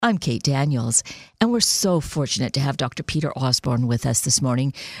I'm Kate Daniels, and we're so fortunate to have Dr. Peter Osborne with us this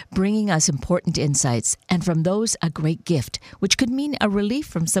morning, bringing us important insights, and from those, a great gift, which could mean a relief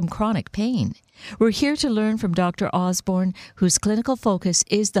from some chronic pain. We're here to learn from Dr. Osborne, whose clinical focus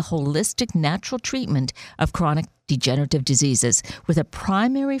is the holistic natural treatment of chronic degenerative diseases, with a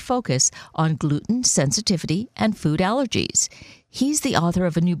primary focus on gluten sensitivity and food allergies. He's the author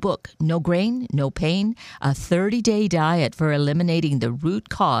of a new book, No Grain, No Pain, a 30-day diet for eliminating the root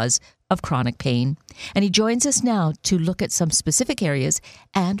cause of chronic pain. And he joins us now to look at some specific areas,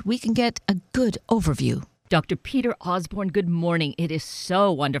 and we can get a good overview. Dr. Peter Osborne, good morning. It is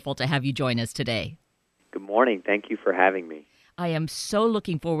so wonderful to have you join us today. Good morning. Thank you for having me. I am so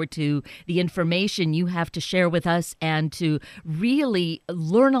looking forward to the information you have to share with us and to really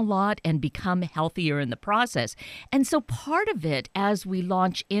learn a lot and become healthier in the process. And so part of it, as we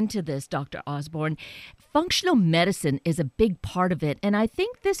launch into this, Dr. Osborne, functional medicine is a big part of it. And I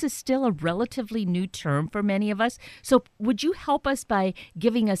think this is still a relatively new term for many of us. So would you help us by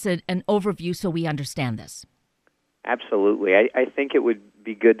giving us an overview so we understand this? Absolutely. I think it would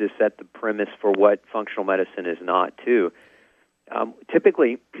be good to set the premise for what functional medicine is not, too.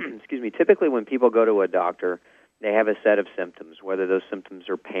 Typically when people go to a doctor, they have a set of symptoms, whether those symptoms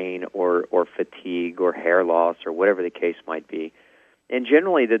are pain or fatigue or hair loss or whatever the case might be. And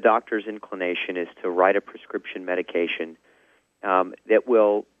generally, the doctor's inclination is to write a prescription medication that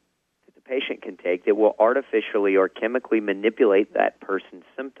the patient can take that will artificially or chemically manipulate that person's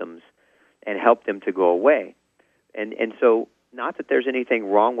symptoms and help them to go away. And so, not that there's anything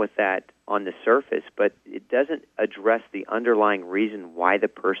wrong with that on the surface, but it doesn't address the underlying reason why the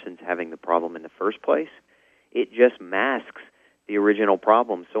person's having the problem in the first place. It just masks the original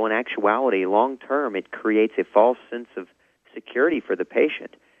problem. So in actuality, long term, it creates a false sense of security for the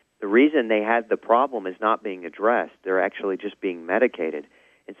patient. The reason they had the problem is not being addressed. They're actually just being medicated.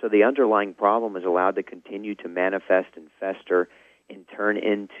 And so the underlying problem is allowed to continue to manifest and fester and turn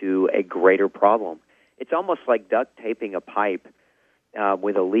into a greater problem. It's almost like duct taping a pipe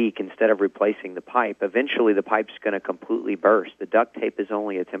with a leak instead of replacing the pipe. Eventually, the pipe's going to completely burst. The duct tape is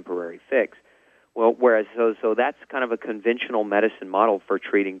only a temporary fix. Well, so that's kind of a conventional medicine model for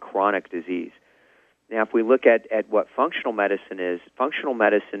treating chronic disease. Now, if we look at what functional medicine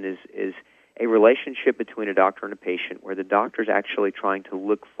is a relationship between a doctor and a patient where the doctor's actually trying to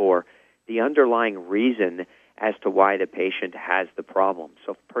look for the underlying reason as to why the patient has the problem.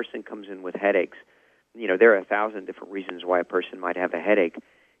 So if a person comes in with headaches, there are 1,000 different reasons why a person might have a headache.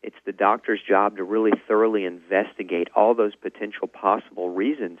 It's the doctor's job to really thoroughly investigate all those potential possible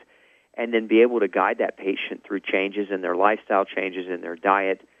reasons and then be able to guide that patient through changes in their lifestyle, changes in their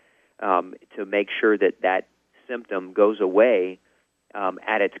diet, to make sure that symptom goes away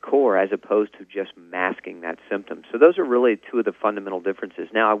at its core as opposed to just masking that symptom. So those are really two of the fundamental differences.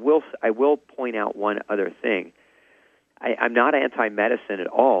 Now, I will point out one other thing. I'm not anti-medicine at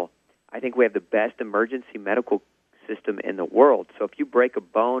all. I think we have the best emergency medical system in the world. So if you break a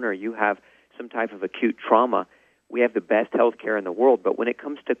bone or you have some type of acute trauma, we have the best health care in the world. But when it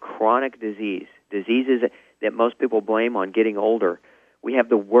comes to chronic diseases that most people blame on getting older, we have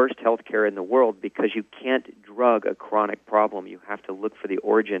the worst health care in the world because you can't drug a chronic problem. You have to look for the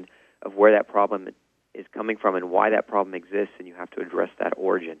origin of where that problem is coming from and why that problem exists, and you have to address that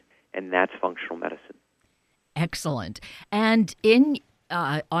origin. And that's functional medicine. Excellent. And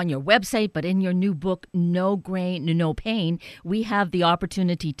on your website, but in your new book, No Grain, No Pain, we have the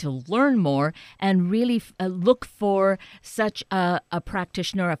opportunity to learn more and really look for such a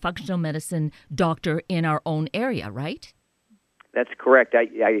practitioner, a functional medicine doctor in our own area, right? That's correct.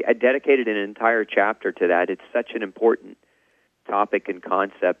 I dedicated an entire chapter to that. It's such an important topic and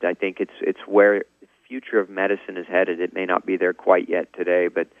concept. I think it's where the future of medicine is headed. It may not be there quite yet today,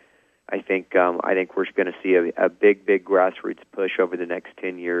 but I think we're going to see a big grassroots push over the next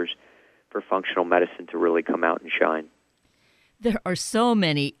 10 years for functional medicine to really come out and shine. There are so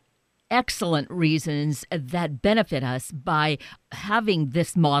many excellent reasons that benefit us by having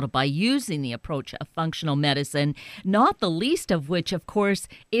this model, by using the approach of functional medicine, not the least of which, of course,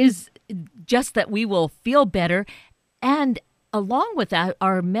 is just that we will feel better. And along with that,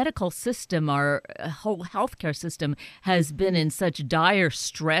 our medical system, our whole healthcare system has been in such dire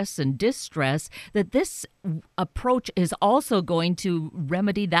stress and distress that this approach is also going to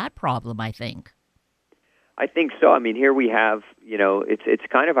remedy that problem, I think. I think so. I mean, here we have, it's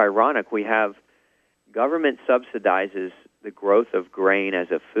kind of ironic. We have government subsidizes the growth of grain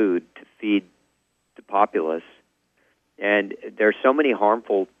as a food to feed the populace, and there's so many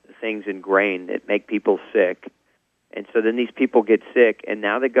harmful things in grain that make people sick. And so then these people get sick, and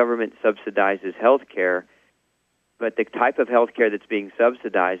now the government subsidizes health care, But the type of health care that's being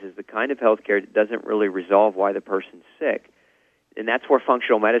subsidized is the kind of health care that doesn't really resolve why the person's sick. And that's where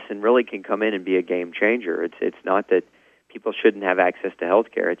functional medicine really can come in and be a game changer. It's not that people shouldn't have access to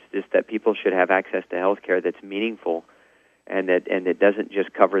health care. It's just that people should have access to health care that's meaningful and that doesn't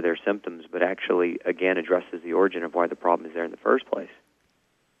just cover their symptoms, but actually, again, addresses the origin of why the problem is there in the first place.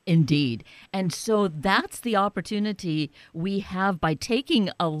 Indeed. And so that's the opportunity we have by taking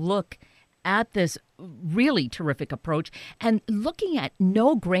a look at this really terrific approach and looking at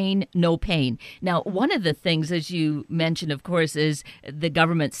no grain, no pain. Now, one of the things, as you mentioned, of course, is the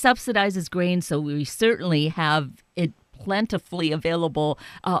government subsidizes grain, so we certainly have it plentifully available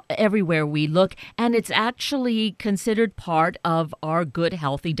everywhere we look, and it's actually considered part of our good,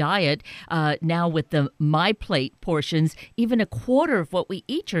 healthy diet. Now with the My Plate portions, even a quarter of what we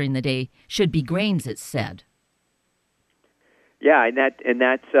eat during the day should be grains, it's said. Yeah, and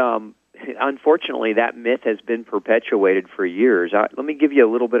that's unfortunately, that myth has been perpetuated for years. Let me give you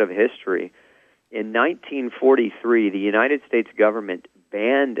a little bit of history. In 1943, the United States government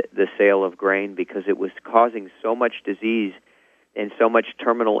banned the sale of grain because it was causing so much disease and so much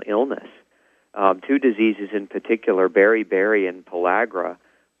terminal illness. Two diseases in particular, beriberi and pellagra,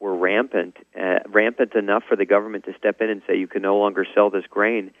 were rampant enough for the government to step in and say you can no longer sell this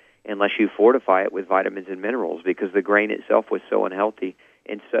grain unless you fortify it with vitamins and minerals, because the grain itself was so unhealthy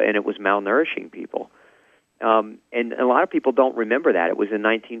and it was malnourishing people. And a lot of people don't remember that. It was in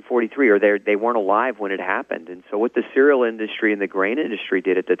 1943, or they weren't alive when it happened. And so what the cereal industry and the grain industry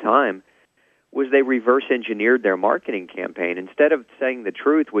did at the time was they reverse engineered their marketing campaign. Instead of saying the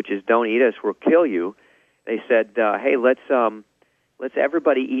truth, which is don't eat us, we'll kill you, they said, hey, let's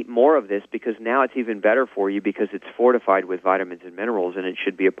everybody eat more of this, because now it's even better for you because it's fortified with vitamins and minerals, and it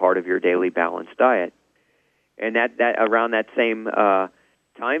should be a part of your daily balanced diet. And that around that same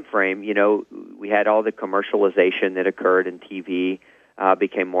time frame, we had all the commercialization that occurred, and TV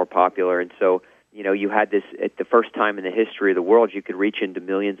became more popular. And so, you had this, at the first time in the history of the world, you could reach into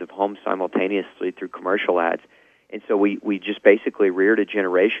millions of homes simultaneously through commercial ads. And so we just basically reared a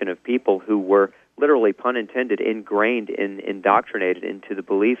generation of people who were literally, pun intended, ingrained and indoctrinated into the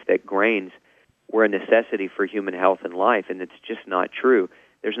belief that grains were a necessity for human health and life, and it's just not true.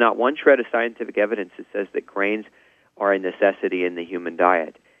 There's not one shred of scientific evidence that says that grains are a necessity in the human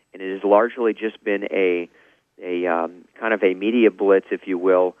diet. And it has largely just been a kind of a media blitz, if you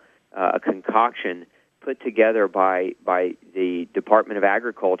will, a concoction put together by the Department of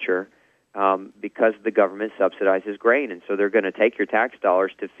Agriculture because the government subsidizes grain. And so they're going to take your tax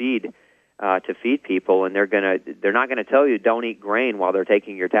dollars to feed people, and they're not going to tell you don't eat grain while they're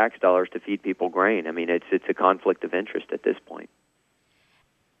taking your tax dollars to feed people grain. I mean, it's a conflict of interest at this point.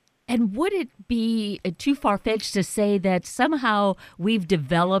 And would it be too far-fetched to say that somehow we've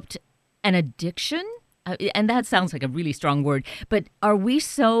developed an addiction? And that sounds like a really strong word, but are we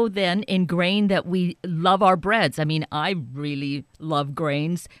so then ingrained that we love our breads? I mean, I really love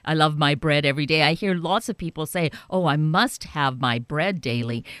grains. I love my bread every day. I hear lots of people say, oh, I must have my bread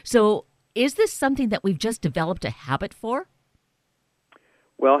daily. So is this something that we've just developed a habit for?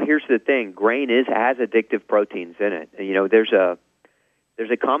 Well, here's the thing. Grain has addictive proteins in it. There's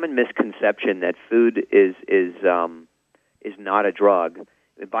a common misconception that food is not a drug.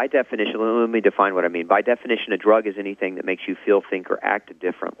 By definition, let me define what I mean. By definition, a drug is anything that makes you feel, think, or act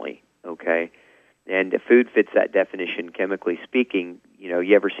differently, okay? And food fits that definition, chemically speaking.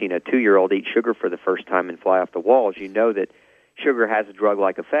 You ever seen a 2-year-old eat sugar for the first time and fly off the walls, you know that sugar has a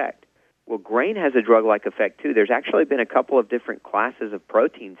drug-like effect. Well, grain has a drug-like effect, too. There's actually been a couple of different classes of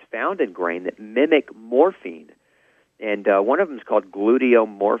proteins found in grain that mimic morphine. And one of them is called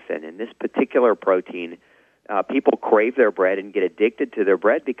gluteomorphin. And this particular protein, people crave their bread and get addicted to their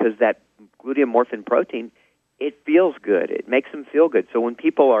bread because that gluteomorphin protein, it feels good. It makes them feel good. So when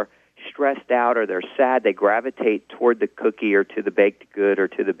people are stressed out or they're sad, they gravitate toward the cookie or to the baked good or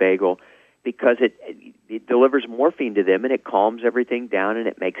to the bagel because it delivers morphine to them, and it calms everything down and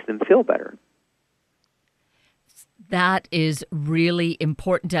it makes them feel better. That is really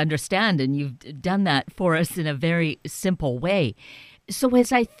important to understand, and you've done that for us in a very simple way. So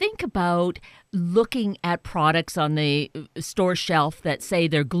as I think about looking at products on the store shelf that say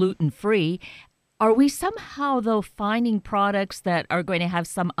they're gluten-free, are we somehow, though, finding products that are going to have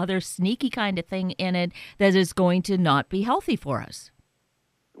some other sneaky kind of thing in it that is going to not be healthy for us?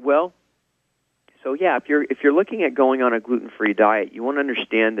 Well, so yeah, if you're looking at going on a gluten-free diet, you want to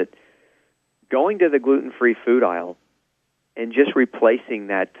understand that going to the gluten-free food aisle and just replacing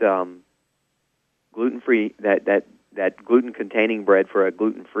that gluten-free that gluten-containing bread for a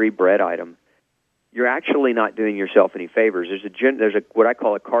gluten-free bread item you're actually not doing yourself any favors. There's a what I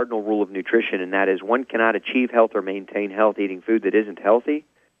call a cardinal rule of nutrition, and that is one cannot achieve health or maintain health eating food that isn't healthy.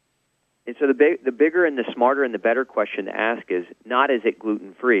 And so the bigger and the smarter and the better question to ask is not is it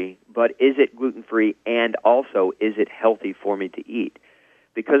gluten-free, but is it gluten-free and also is it healthy for me to eat?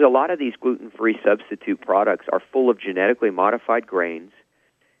 Because a lot of these gluten-free substitute products are full of genetically modified grains,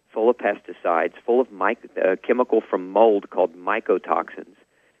 full of pesticides, full of chemical from mold called mycotoxins.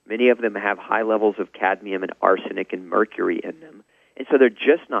 Many of them have high levels of cadmium and arsenic and mercury in them, and so they're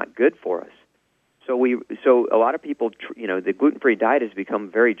just not good for us. So a lot of people, the gluten-free diet has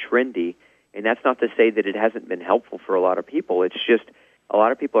become very trendy, and that's not to say that it hasn't been helpful for a lot of people. It's just a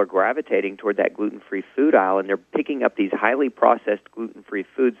lot of people are gravitating toward that gluten-free food aisle, and they're picking up these highly processed gluten-free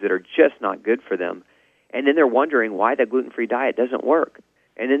foods that are just not good for them, and then they're wondering why the gluten-free diet doesn't work.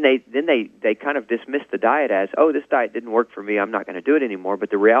 And then they kind of dismiss the diet as, oh, this diet didn't work for me, I'm not going to do it anymore. But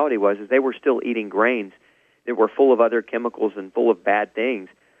the reality was is they were still eating grains that were full of other chemicals and full of bad things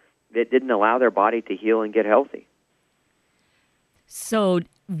that didn't allow their body to heal and get healthy. So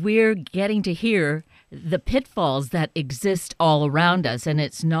we're getting to hear the pitfalls that exist all around us, and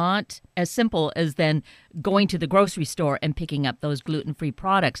it's not as simple as then going to the grocery store and picking up those gluten-free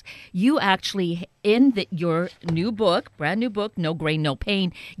products. You actually, in your new book, brand new book, No Grain, No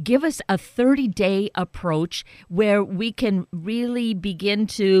Pain, give us a 30-day approach where we can really begin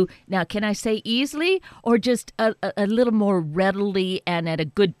to, now can I say easily, or just a little more readily and at a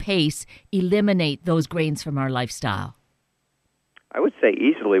good pace, eliminate those grains from our lifestyle? I would say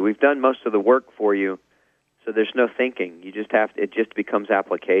easily. We've done most of the work for you, so there's no thinking. It just becomes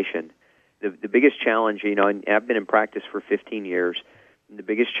application. The biggest challenge, and I've been in practice for 15 years, and the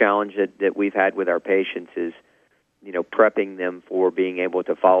biggest challenge that we've had with our patients is, prepping them for being able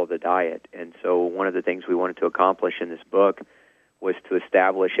to follow the diet. And so one of the things we wanted to accomplish in this book was to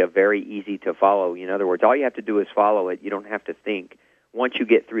establish a very easy to follow. In other words, all you have to do is follow it. You don't have to think. Once you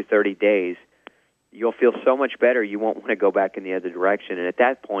get through 30 days, you'll feel so much better you won't want to go back in the other direction. And at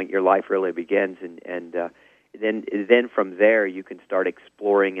that point, your life really begins. And then from there, you can start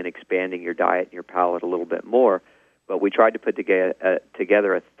exploring and expanding your diet and your palate a little bit more. But we tried to put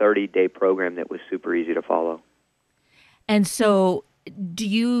together a 30-day program that was super easy to follow. And so do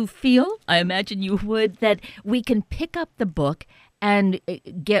you feel, I imagine you would, that we can pick up the book and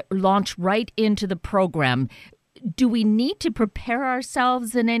get launched right into the program? Do we need to prepare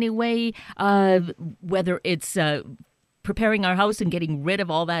ourselves in any way, whether it's preparing our house and getting rid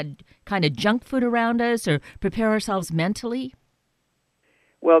of all that kind of junk food around us, or prepare ourselves mentally?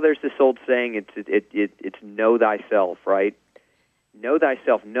 Well, there's this old saying, it's know thyself, right? Know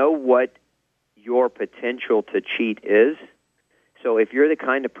thyself. Know what your potential to cheat is. So if you're the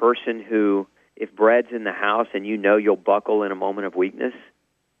kind of person who, if bread's in the house and you'll buckle in a moment of weakness,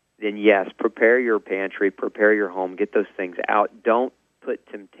 then yes, prepare your pantry, prepare your home, get those things out. Don't put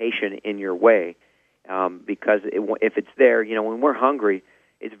temptation in your way, because if it's there, when we're hungry,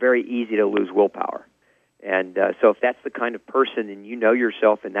 it's very easy to lose willpower. And so if that's the kind of person and you know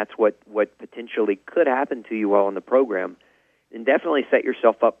yourself and that's what potentially could happen to you while in the program, then definitely set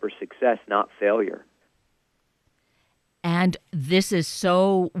yourself up for success, not failure. And this is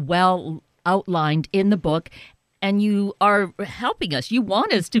so well outlined in the book. And you are helping us. You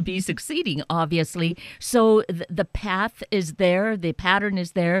want us to be succeeding, obviously. So the path is there, the pattern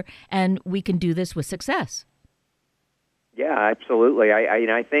is there, and we can do this with success. Yeah, absolutely.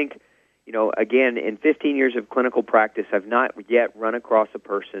 I think, again, in 15 years of clinical practice, I've not yet run across a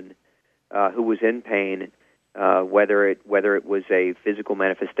person who was in pain, whether it was a physical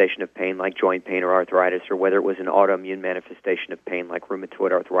manifestation of pain like joint pain or arthritis, or whether it was an autoimmune manifestation of pain like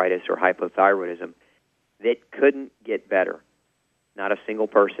rheumatoid arthritis or hypothyroidism, that couldn't get better. Not a single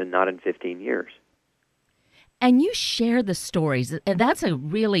person, not in 15 years. And you share the stories, and that's a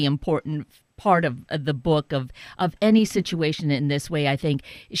really important part of the book of any situation in this way, I think.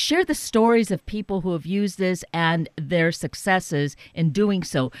 Share the stories of people who have used this and their successes in doing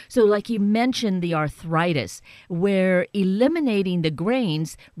so. So like you mentioned the arthritis, where eliminating the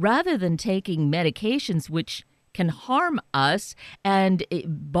grains rather than taking medications, which can harm us, and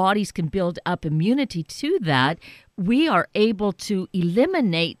bodies can build up immunity to that, we are able to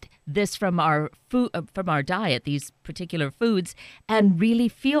eliminate this from our food, from our diet, these particular foods, and really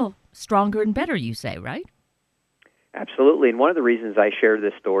feel stronger and better, you say, right? Absolutely. And one of the reasons I share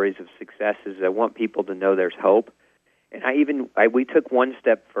the stories of success is I want people to know there's hope. And we took one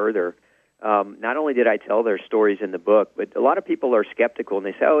step further. Not only did I tell their stories in the book, but a lot of people are skeptical, and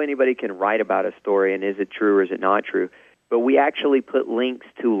they say, oh, anybody can write about a story, and is it true or is it not true? But we actually put links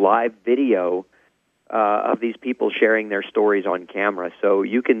to live video of these people sharing their stories on camera. So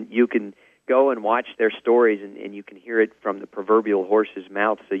you can go and watch their stories, and you can hear it from the proverbial horse's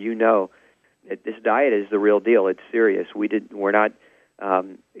mouth, so you know that this diet is the real deal. It's serious. We're not,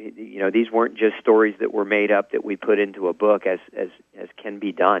 these weren't just stories that were made up that we put into a book as can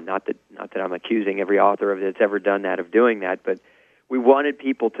be done. Not that I'm accusing every author that's ever done that of doing that, but we wanted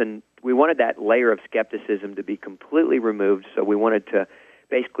we wanted that layer of skepticism to be completely removed. So we wanted to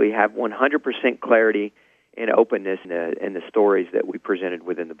basically have 100% clarity and openness in the stories that we presented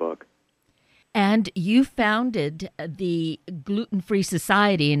within the book. And you founded the Gluten-Free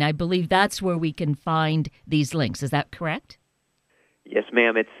Society, and I believe that's where we can find these links. Is that correct? Yes,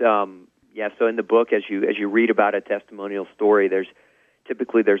 ma'am. It's So in the book, as you read about a testimonial story, there's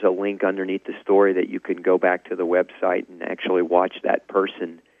a link underneath the story that you can go back to the website and actually watch that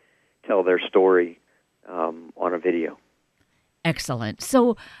person tell their story on a video. Excellent.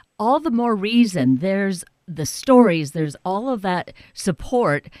 So all the more reason there's the stories, there's all of that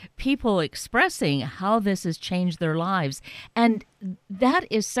support, people expressing how this has changed their lives. And that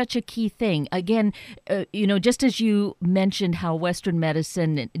is such a key thing. Again, just as you mentioned how Western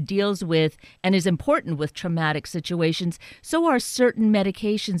medicine deals with and is important with traumatic situations, so are certain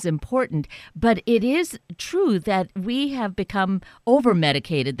medications important. But it is true that we have become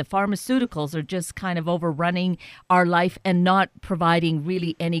over-medicated. The pharmaceuticals are just kind of overrunning our life and not providing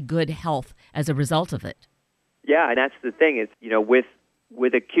really any good health as a result of it. Yeah, and that's the thing. It's,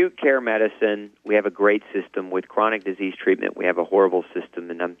 with acute care medicine, we have a great system. With chronic disease treatment, we have a horrible system.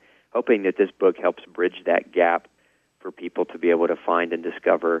 And I'm hoping that this book helps bridge that gap for people to be able to find and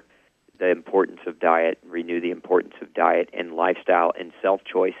discover the importance of diet, renew the importance of diet and lifestyle and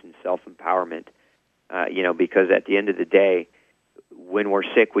self-choice and self-empowerment. Because at the end of the day, when we're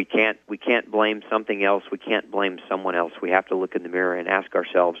sick, we can't blame something else. We can't blame someone else. We have to look in the mirror and ask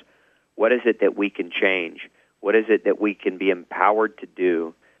ourselves, what is it that we can change? What is it that we can be empowered to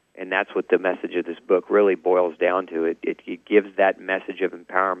do? And that's what the message of this book really boils down to. It gives that message of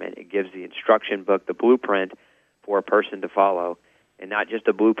empowerment. It gives the instruction book, the blueprint for a person to follow, and not just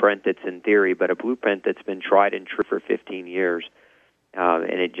a blueprint that's in theory, but a blueprint that's been tried and true for 15 years.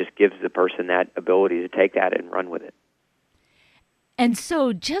 And it just gives the person that ability to take that and run with it. And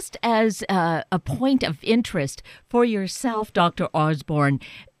so just as a point of interest for yourself, Dr. Osborne,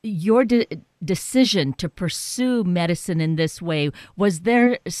 your decision to pursue medicine in this way, was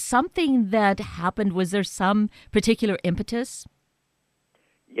there something that happened? Was there some particular impetus?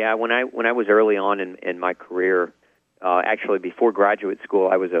 Yeah, when I was early on in my career, actually before graduate school,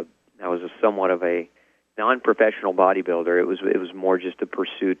 I was a somewhat of a non-professional bodybuilder. It was more just a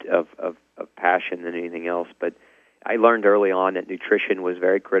pursuit of passion than anything else. But I learned early on that nutrition was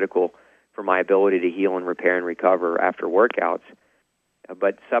very critical for my ability to heal and repair and recover after workouts.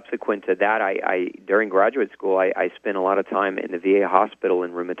 But subsequent to that, during graduate school, I spent a lot of time in the VA hospital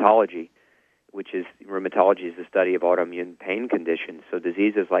in rheumatology, rheumatology is the study of autoimmune pain conditions. So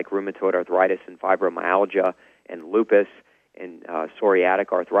diseases like rheumatoid arthritis and fibromyalgia and lupus and psoriatic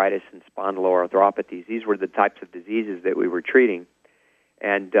arthritis and spondyloarthropathies. These were the types of diseases that we were treating.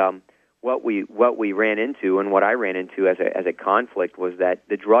 And what we ran into and what I ran into as a conflict was that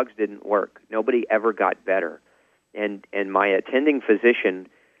the drugs didn't work. Nobody ever got better. And my attending physician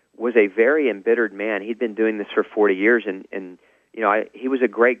was a very embittered man. He'd been doing this for 40 years, and he was a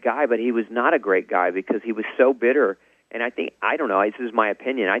great guy, but he was not a great guy because he was so bitter. And I don't know, this is my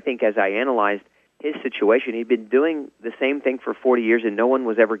opinion. I think as I analyzed his situation, he'd been doing the same thing for 40 years, and no one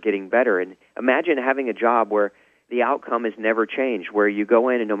was ever getting better. And imagine having a job where the outcome is never changed, where you go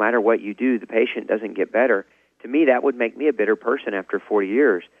in and no matter what you do, the patient doesn't get better. To me, that would make me a bitter person after 40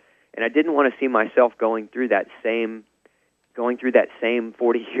 years. And I didn't want to see myself going through that same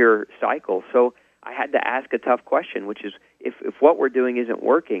 40-year cycle. So I had to ask a tough question, which is, if what we're doing isn't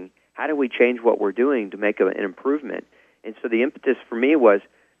working, how do we change what we're doing to make an improvement? And so the impetus for me was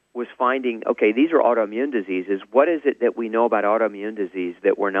finding, okay, these are autoimmune diseases. What is it that we know about autoimmune disease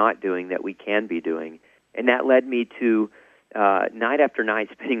that we're not doing that we can be doing? And that led me to night after night,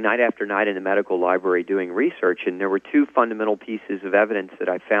 spending night after night in the medical library doing research. And there were two fundamental pieces of evidence that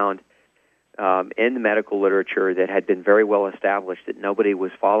I found in the medical literature that had been very well established that nobody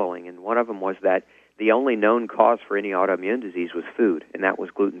was following. And one of them was that the only known cause for any autoimmune disease was food, and that was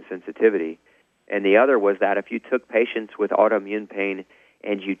gluten sensitivity. And the other was that if you took patients with autoimmune pain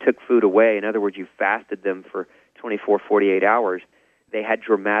and you took food away, in other words, you fasted them for 24, 48 hours, they had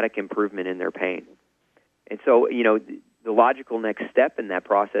dramatic improvement in their pain. And so, the logical next step in that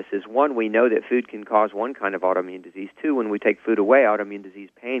process is, one, we know that food can cause one kind of autoimmune disease. Two, when we take food away, autoimmune disease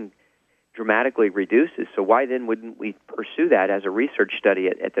pain dramatically reduces. So why then wouldn't we pursue that as a research study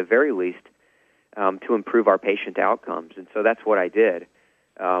at the very least to improve our patient outcomes? And so that's what I did.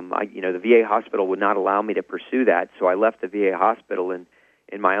 The VA hospital would not allow me to pursue that, so I left the VA hospital. And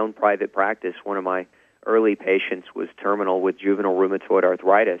in my own private practice, one of my early patients was terminal with juvenile rheumatoid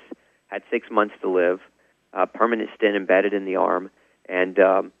arthritis, had 6 months to live, permanent stent embedded in the arm, and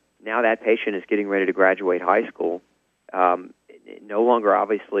now that patient is getting ready to graduate high school. No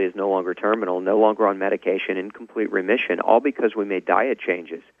longer terminal, no longer on medication, in complete remission, all because we made diet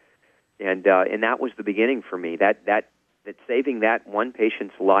changes. And that was the beginning for me. That saving that one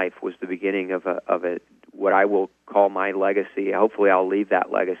patient's life was the beginning of a what I will call my legacy. Hopefully I'll leave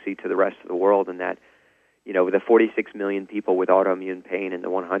that legacy to the rest of the world, and that, the 46 million people with autoimmune pain and the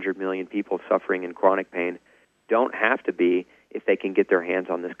 100 million people suffering in chronic pain don't have to be if they can get their hands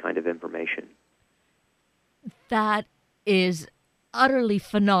on this kind of information. That is utterly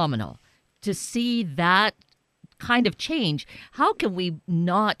phenomenal to see that kind of change. How can we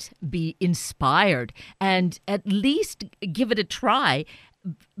not be inspired and at least give it a try?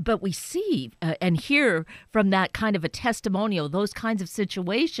 But we see and hear from that kind of a testimonial, those kinds of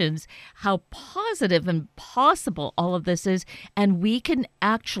situations, how positive and possible all of this is, and we can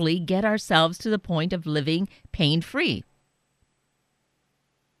actually get ourselves to the point of living pain-free.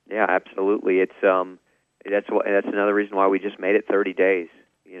 Yeah, absolutely. It's that's another reason why we just made it 30 days.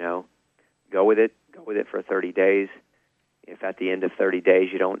 Go with it for 30 days. If at the end of 30 days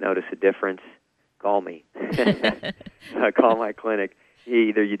you don't notice a difference, call me. Call my clinic.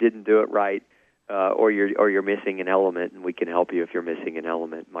 Either you didn't do it right, or you're missing an element, and we can help you if you're missing an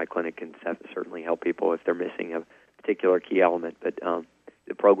element. My clinic can certainly help people if they're missing a particular key element, but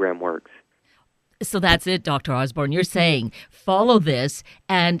the program works. So that's it, Dr. Osborne. You're saying follow this,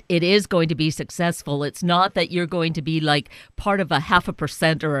 and it is going to be successful. It's not that you're going to be like part of a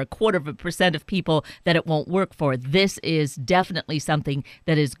 0.5% or 0.25% of people that it won't work for. This is definitely something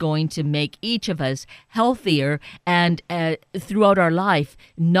that is going to make each of us healthier and throughout our life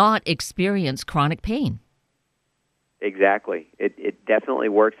not experience chronic pain. Exactly. It definitely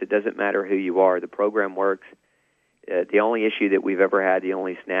works. It doesn't matter who you are. The program works. The only issue that we've ever had, the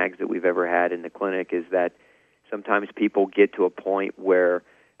only snags that we've ever had in the clinic is that sometimes people get to a point where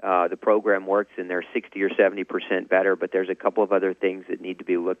the program works and they're 60 or 70% better, but there's a couple of other things that need to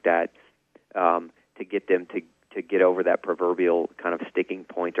be looked at to get them to get over that proverbial kind of sticking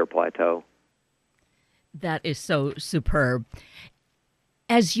point or plateau. That is so superb.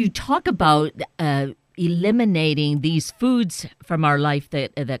 As you talk about eliminating these foods from our life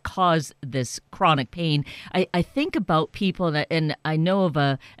that cause this chronic pain, I think about people, and I know of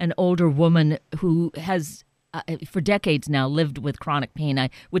an older woman who has, for decades now, lived with chronic pain,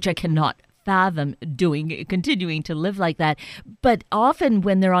 which I cannot fathom continuing to live like that. But often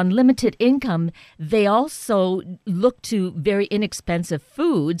when they're on limited income, they also look to very inexpensive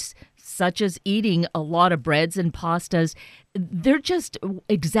foods, such as eating a lot of breads and pastas. They're just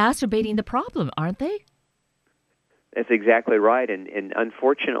exacerbating the problem, aren't they? That's exactly right. And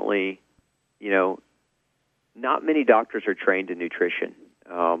unfortunately, not many doctors are trained in nutrition.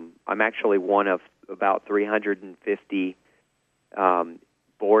 I'm actually one of about 350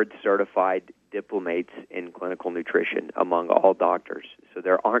 board-certified diplomates in clinical nutrition among all doctors. So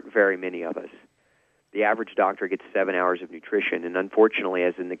there aren't very many of us. The average doctor gets 7 hours of nutrition, and unfortunately,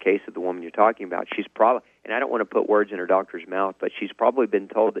 as in the case of the woman you're talking about, she's probably, and I don't want to put words in her doctor's mouth, but she's probably been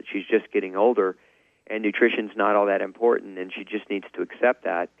told that she's just getting older and nutrition's not all that important, and she just needs to accept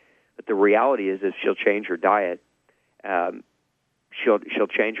that. But the reality is, if she'll change her diet, she'll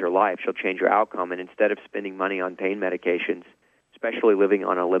change her life, she'll change her outcome, and instead of spending money on pain medications, especially living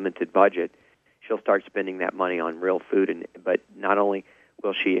on a limited budget, she'll start spending that money on real food. But not only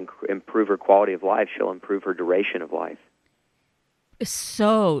will she improve her quality of life, she'll improve her duration of life.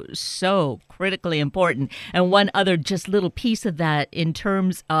 So critically important. And one other just little piece of that in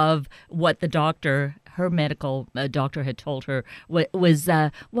terms of what the doctor, her medical doctor had told her was,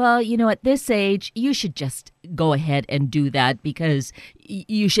 at this age, you should just go ahead and do that because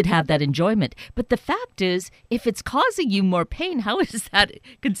you should have that enjoyment. But the fact is, if it's causing you more pain, how is that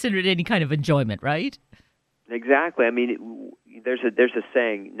considered any kind of enjoyment, right? Exactly. I mean, there's a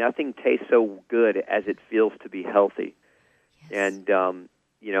saying, nothing tastes so good as it feels to be healthy. Yes. And,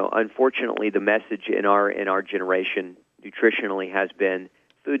 unfortunately, the message in our generation nutritionally has been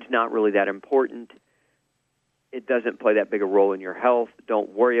food's not really that important. It doesn't play that big a role in your health.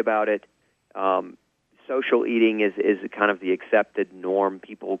 Don't worry about it. Social eating is kind of the accepted norm.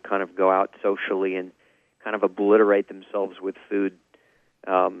 People kind of go out socially and kind of obliterate themselves with food.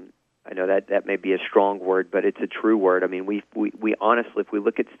 I know that may be a strong word, but it's a true word. I mean, we honestly, if we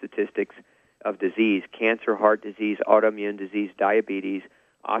look at statistics of disease, cancer, heart disease, autoimmune disease, diabetes,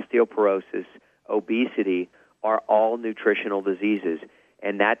 osteoporosis, obesity are all nutritional diseases.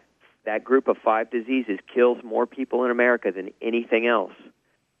 And that group of 5 diseases kills more people in America than anything else.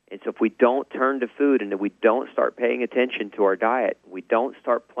 And so if we don't turn to food and we don't start paying attention to our diet, we don't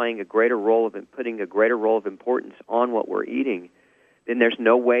start playing a greater role of putting a greater role of importance on what we're eating, then there's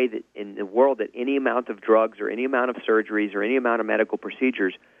no way that in the world that any amount of drugs or any amount of surgeries or any amount of medical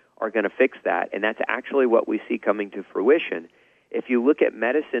procedures are going to fix that. And that's actually what we see coming to fruition. If you look at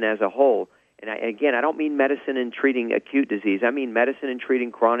medicine as a whole, and again, I don't mean medicine in treating acute disease. I mean medicine in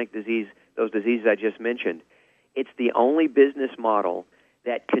treating chronic disease, those diseases I just mentioned. It's the only business model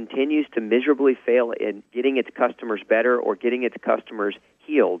that continues to miserably fail in getting its customers better or getting its customers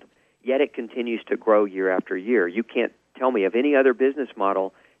healed, yet it continues to grow year after year. You can't tell me of any other business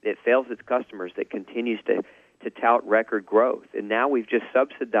model that fails its customers that continues to tout record growth. And now we've just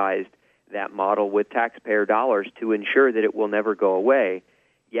subsidized that model with taxpayer dollars to ensure that it will never go away,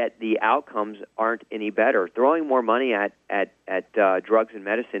 yet the outcomes aren't any better. Throwing more money at drugs and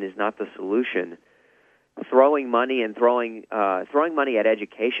medicine is not the solution. Throwing money at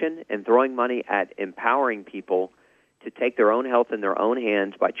education and throwing money at empowering people to take their own health in their own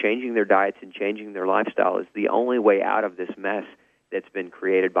hands by changing their diets and changing their lifestyle is the only way out of this mess that's been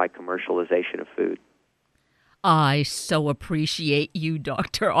created by commercialization of food. I so appreciate you,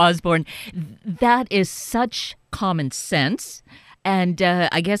 Dr. Osborne. That is such common sense, and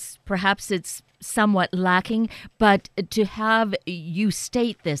I guess perhaps it's somewhat lacking, but to have you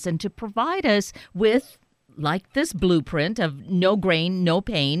state this and to provide us with like this blueprint of no grain, no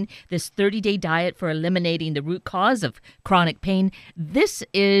pain, this 30-day diet for eliminating the root cause of chronic pain, this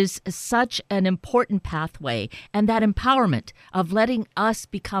is such an important pathway. And that empowerment of letting us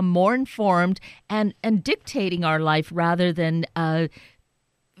become more informed and dictating our life rather than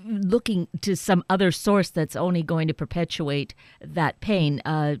looking to some other source that's only going to perpetuate that pain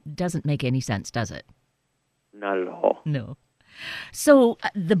doesn't make any sense, does it? Not at all. No. So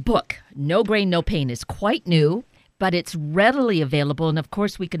the book, No Grain, No Pain, is quite new, but it's readily available. And, of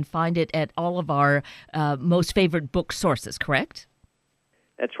course, we can find it at all of our most favorite book sources, correct?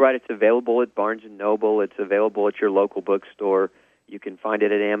 That's right. It's available at Barnes & Noble. It's available at your local bookstore. You can find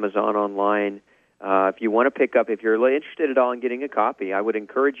it at Amazon online. If you want to pick up, if you're interested at all in getting a copy, I would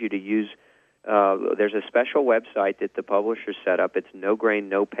encourage you to use, there's a special website that the publisher set up. It's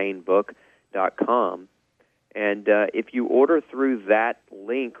nograinnopainbook.com. And if you order through that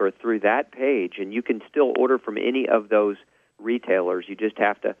link or through that page, and you can still order from any of those retailers, you just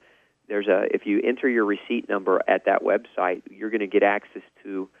have to, if you enter your receipt number at that website, you're going to get access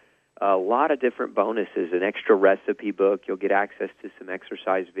to a lot of different bonuses, an extra recipe book. You'll get access to some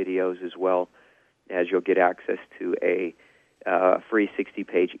exercise videos as well as you'll get access to a free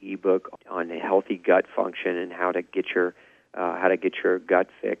 60-page ebook on healthy gut function and how to get your gut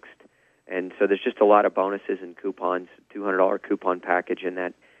fixed. And so there's just a lot of bonuses and coupons, $200 coupon package in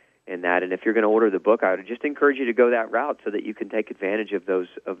that. And if you're going to order the book, I would just encourage you to go that route so that you can take advantage of those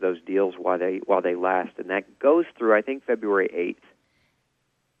deals while they last. And that goes through, I think, February 8th.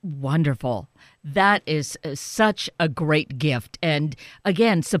 Wonderful. That is such a great gift. And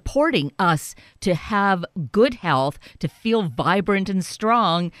again, supporting us to have good health, to feel vibrant and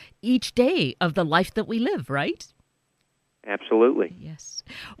strong each day of the life that we live, right? Absolutely. Yes.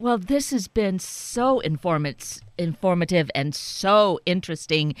 Well, this has been so informative and so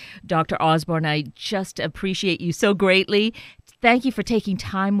interesting, Dr. Osborne. I just appreciate you so greatly. Thank you for taking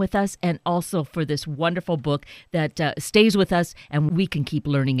time with us and also for this wonderful book that stays with us and we can keep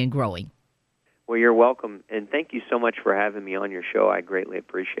learning and growing. Well, you're welcome. And thank you so much for having me on your show. I greatly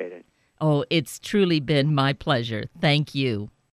appreciate it. Oh, it's truly been my pleasure. Thank you.